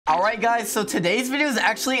Alright guys, so today's video is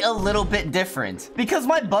actually a little bit different because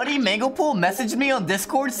my buddy Mangopool messaged me on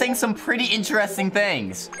Discord saying some pretty interesting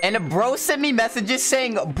things. And bro sent me messages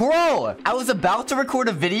saying, bro, I was about to record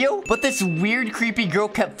a video, but this weird creepy girl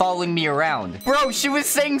kept following me around. Bro, she was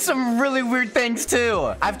saying some really weird things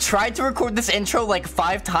too. I've tried to record this intro like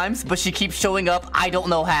 5 times, but she keeps showing up. I don't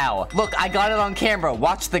know how. Look, I got it on camera.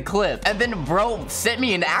 Watch the clip. And then bro sent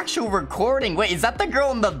me an actual recording. Wait, is that the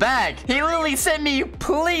girl in the back? He literally sent me,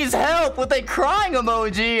 please help, with a crying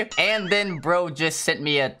emoji. And then bro just sent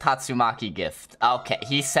me a Tatsumaki gift. Okay,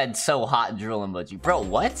 he said so hot drool emoji. Bro,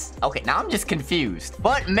 what? Okay, now I'm just confused.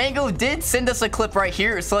 But Mango did send us a clip right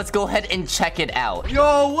here, so let's go ahead and check it out.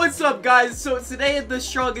 Yo, what's up guys? So today in the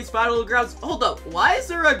strongest Battlegrounds, hold up, why is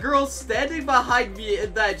there a girl standing behind me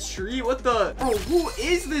in that tree? What the? Bro, who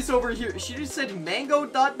is this over here? She just said mango ...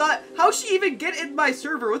 How'd she even get in my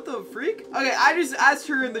server? What the freak? Okay, I just asked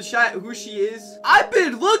her in the chat who she is. I've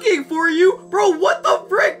been looking for you. Bro, what the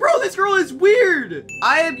frick? Bro, this girl is weird.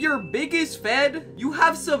 I am your biggest fan. You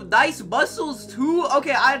have some nice muscles too.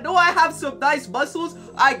 Okay, I know I have some nice muscles.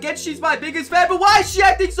 I get she's my biggest fan, but why is she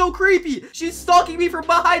acting so creepy? She's stalking me from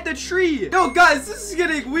behind the tree. Yo, guys, this is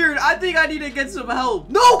getting weird. I think I need to get some help.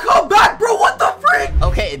 No, come back, bro. What the frick?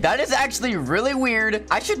 Okay, that is actually really weird.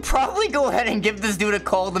 I should probably go ahead and give this dude a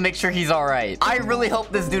call to make sure he's all right. I really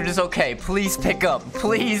hope this dude is okay. Please pick up.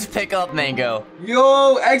 Please pick up, Mango.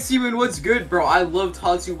 Yo, xDemon, what's good, bro? I love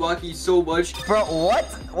Tatsumaki so much. Bro,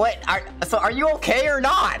 what? Wait, so are you okay or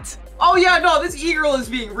not? Oh yeah, no, this e-girl is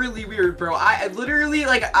being really weird, bro. I literally,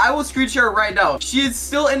 like, I will screen share right now. She is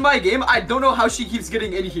still in my game. I don't know how she keeps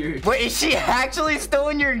getting in here. Wait, is she actually still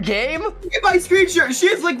in your game? Look at my screen share. She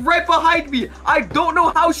is, like, right behind me. I don't know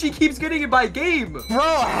how she keeps getting in my game.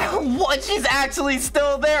 Bro, what? She's actually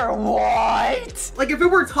still there. What? Like, if it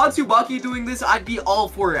were Tatsumaki doing this, I'd be all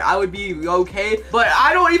for it. I would be okay. But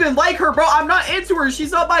I don't even like her, bro. I'm not into her.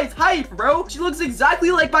 She's not my type, bro. She looks exactly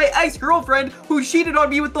like my ex-girlfriend who cheated on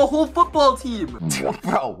me with the whole football team.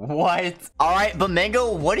 Bro, what? All right, but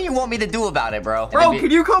Mango, what do you want me to do about it, bro? Bro, can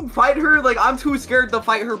you come fight her? Like, I'm too scared to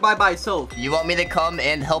fight her by myself. You want me to come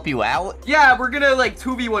and help you out? Yeah, we're gonna, like,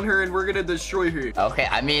 2v1 her and we're gonna destroy her. Okay,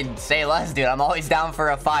 I mean, say less, dude. I'm always down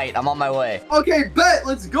for a fight. I'm on my way. Okay, bet.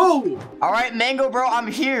 Let's go. All right, Mango, bro, I'm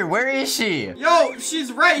here. Where is she? Yo,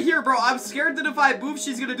 she's right here, bro. I'm scared that if I move,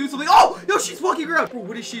 she's gonna do something. Oh, yo, she's walking around. Bro,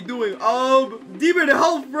 what is she doing? Demon,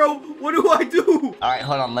 help, bro. What do I do? All right,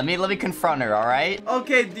 hold on. Let me confront her, all right?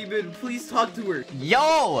 Okay, Demon, please talk to her.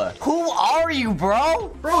 Yo, who are you,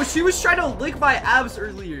 bro? Bro, she was trying to lick my abs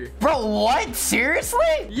earlier. Bro, what?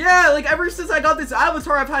 Seriously? Yeah, like ever since I got this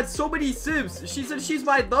avatar, I've had so many sims. She said she's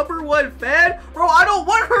my #1 fan. Bro, I don't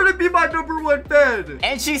want her to be my #1 fan.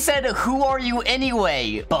 And she said, who are you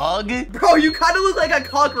anyway, bug? Bro, you kind of look like a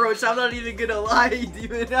cockroach. I'm not even gonna lie,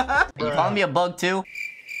 Demon. Are you calling me a bug too?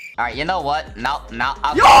 All right, you know what? Not both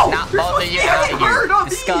of you out of here.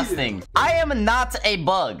 Disgusting. I am not a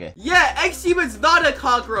bug. Yeah, xDemon's not a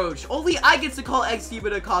cockroach. Only I get to call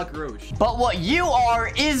xDemon a cockroach. But what you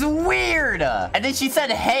are is weird. And then she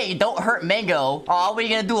said, hey, don't hurt Mango. Oh, what are you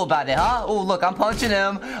gonna do about it, huh? Oh, look, I'm punching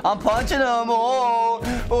him. I'm punching him. Oh,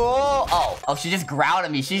 she just growled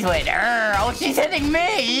at me. She's like, oh, she's hitting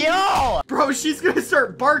me. Yo. Bro, she's gonna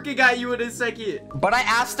start barking at you in a second. But I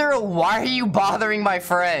asked her, why are you bothering my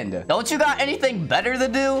friend? Don't you got anything better to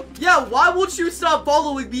do? Yeah, why won't you stop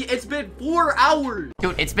following me? It's been 4 hours.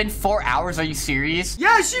 Dude, it's been 4 hours. Are you serious?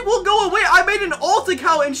 Yeah, she will go away. I made an alt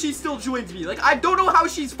account and she still joins me. Like, I don't know how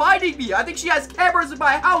she's finding me. I think she has cameras in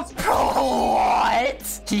my house.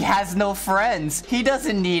 What? He has no friends. He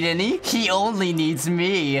doesn't need any. He only needs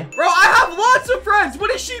me. Bro, I have lots of friends.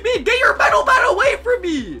 What does she mean? Get your metal man away from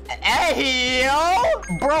me. Hey, yo.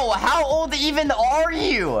 Bro, how old even are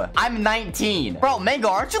you? I'm 19. Bro, Mango,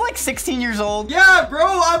 aren't you like 16 years old? Yeah,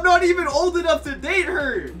 bro, I'm not even old enough to date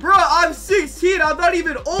her. Bro, I'm 16. I'm not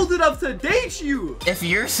even old enough to date you. If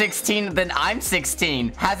you're 16, then I'm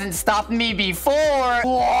 16. Hasn't stopped me before.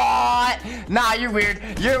 What? Nah, you're weird.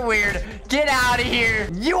 You're weird. Get out of here.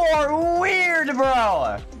 You're weird,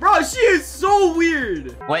 bro. Bro, she is so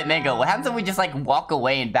weird. Wait, Mango, what happens if we just like walk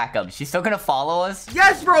away and back up? She's still gonna follow us?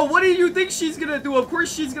 Yes, bro. What do you think she's gonna do? Of course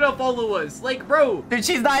she's gonna follow us. Like, bro. Dude,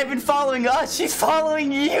 she's not even following us. She's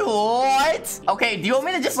following you. What? Okay, do you want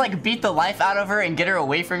me to just like beat the life out of her and get her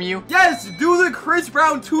away from you? Yes, do the Chris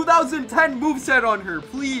Brown 2010 moveset on her,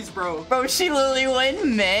 please, bro. Bro, she literally went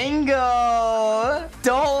Mango.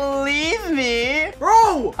 Don't leave me.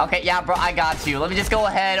 Bro, go! Okay, yeah, bro, I got you. Let me just go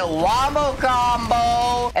ahead. Wombo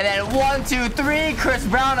combo. And then 1, 2, 3. Chris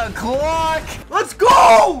Brown a clock. Let's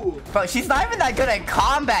go! Bro, she's not even that good at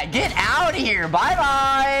combat. Get out of here.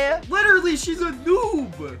 Bye-bye. Literally, she's a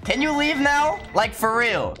noob. Can you leave now? Like, for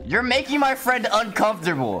real. You're making my friend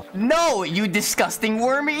uncomfortable. No, you disgusting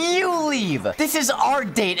worm. You leave. This is our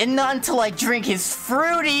date, and not until I drink his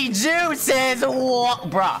fruity juices. What,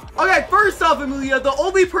 bruh? Okay, first off, Amelia, the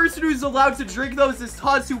only person who's allowed to drink those is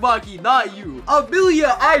Tatsumaki, not you.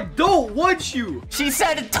 Amelia, I don't want you. She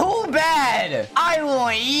said too bad. I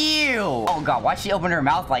want you. Oh, God, why'd she open her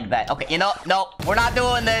mouth like that? Okay, you know, no, we're not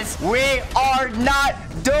doing this. We are not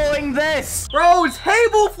doing this. Bro,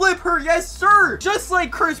 table flip her, yes, sir. Just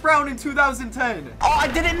like Chris Brown in 2010. Oh, I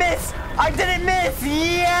didn't miss. I didn't miss.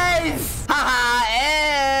 Yes. Haha,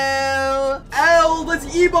 ew. L, let's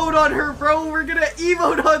emote on her, bro. We're gonna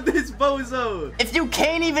emote on this bozo. If you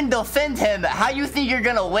can't even defend him, how you think you're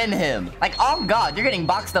gonna win him? Like, oh God, you're getting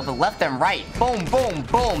boxed up left and right. Boom, boom,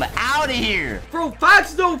 boom. Out of here. Bro,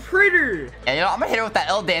 facts no printer. And you know, I'm gonna hit her with that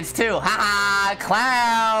L dance too. Haha,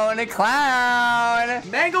 clown, clown.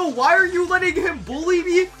 Mango, why are you letting him bully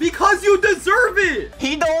me? Because you deserve it.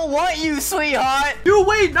 He don't want you, sweetheart. You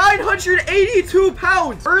weigh 982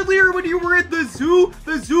 pounds. Earlier when you were at the zoo,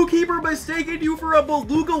 the zookeeper mistaken you for a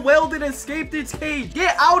beluga whale that escaped its cage.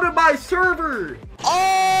 Get out of my server.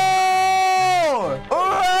 Oh!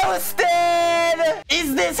 Roasted!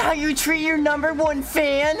 Is this how you treat your #1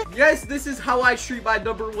 fan? Yes, this is how I treat my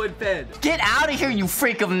 #1 fan. Get out of here, you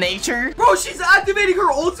freak of nature. Bro, she's activating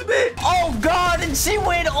her ultimate. Oh God, and she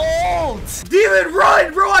went ult. Demon,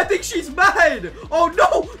 run, bro. I think she's mad. Oh,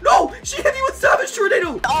 no, no. She hit me with Savage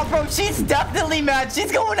Tornado. Oh, bro, she's definitely mad.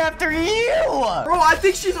 She's going after you. Bro, I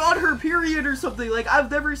think she's on her period or something. Like,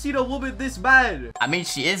 I've never seen a woman this mad. I mean,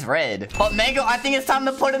 she is red. But Mango, I think it's time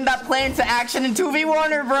to put in that plan to action and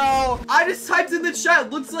 2v1 her, bro. I just typed in the chat.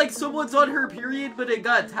 Looks like someone's on her period, but it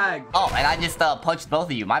got tagged. Oh, and I just punched both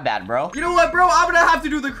of you. My bad, bro. You know what, bro? I'm gonna have to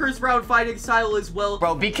do the Chris Brown fighting style as well.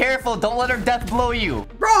 Bro, be careful. Don't let her death blow you.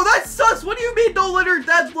 Bro, that's sus. What do you mean don't let her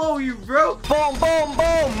death blow you, bro? Boom, boom,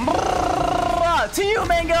 boom. To you,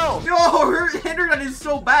 Mango. Yo, her internet is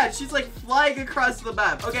so bad. She's like flying across the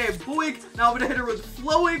map. Okay, boink. Now I'm gonna hit her with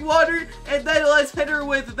flowing water, and then let's hit her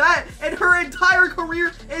with that, and her entire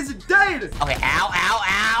career is dead. Okay, ow, ow,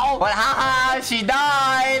 ow. But haha, she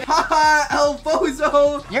died. Haha,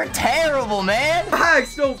 Elfozo. You're terrible, man.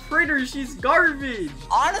 Max, no printer. She's garbage.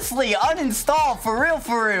 Honestly, uninstall. For real,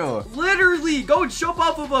 for real. Literally, go jump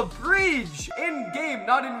off of a bridge. In game,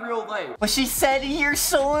 not in real life. But she said you're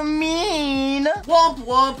so mean. Womp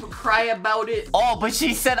womp, cry about it. Oh, but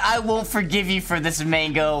she said I won't forgive you for this,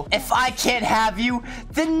 Mango. If I can't have you,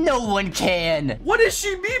 then no one can. What does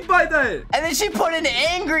she mean by that? And then she put an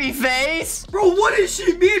angry face. Bro, what does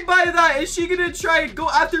she mean by that? Is she gonna try and go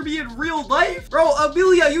after me in real life? Bro,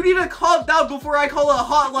 Amelia, you need to calm down before I call a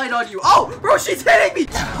hotline on you. Oh, bro, she's hitting me.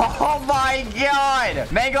 Oh my God.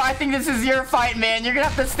 Mango, I think this is your fight, man. You're gonna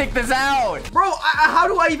have to stick this out. Bro, how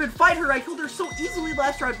do I even fight her? I killed her so easily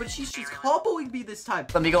last round, but she's comboing me this time.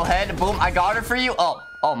 Let me go ahead. Boom, I got her for you.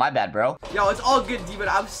 Oh, my bad, bro. Yo, it's all good, Demon.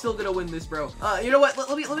 I'm still gonna win this, bro. You know what?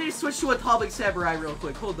 Let me just switch to Atomic Samurai real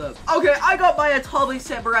quick. Hold up. Okay, I got my Atomic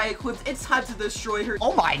Samurai equipped. It's time to destroy her.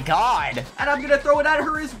 Oh my God. And I'm gonna throw it at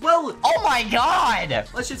her as well. Oh my God.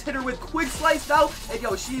 Let's just hit her with Quick Slice now. And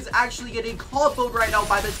yo, she's actually getting comboed right now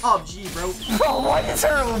by the top G, bro. Bro, what is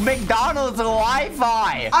her McDonald's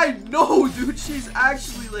Wi-Fi? I know, dude. She's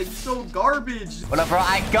actually like so garbage. What up, bro?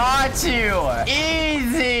 I got you.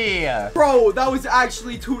 Easy. Bro, that was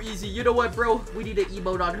actually too easy. You know what, bro? We need to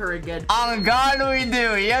emote on her again. On God we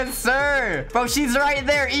do. Yes, sir. Bro, she's right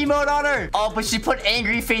there. Emote on her. Oh, but she put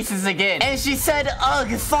angry faces again. And she said, ugh,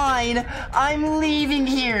 fine. I'm leaving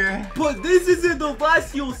here. But this isn't the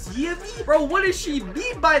last you'll see of me? Bro, what does she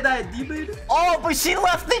mean by that, Demon? Oh, but she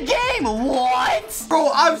left the game. What?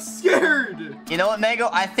 Bro, I'm scared. You know what, Mango?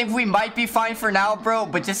 I think we might be fine for now, bro.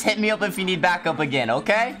 But just hit me up if you need backup again,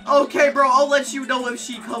 okay? Okay, bro. I'll let you know if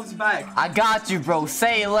she comes back. I got you, bro.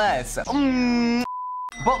 Say less.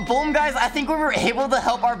 But boom, guys, I think we were able to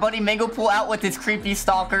help our buddy Mango pull out with this creepy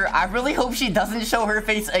stalker. I really hope she doesn't show her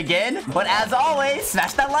face again. But as always,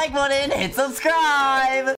 smash that like button, hit subscribe.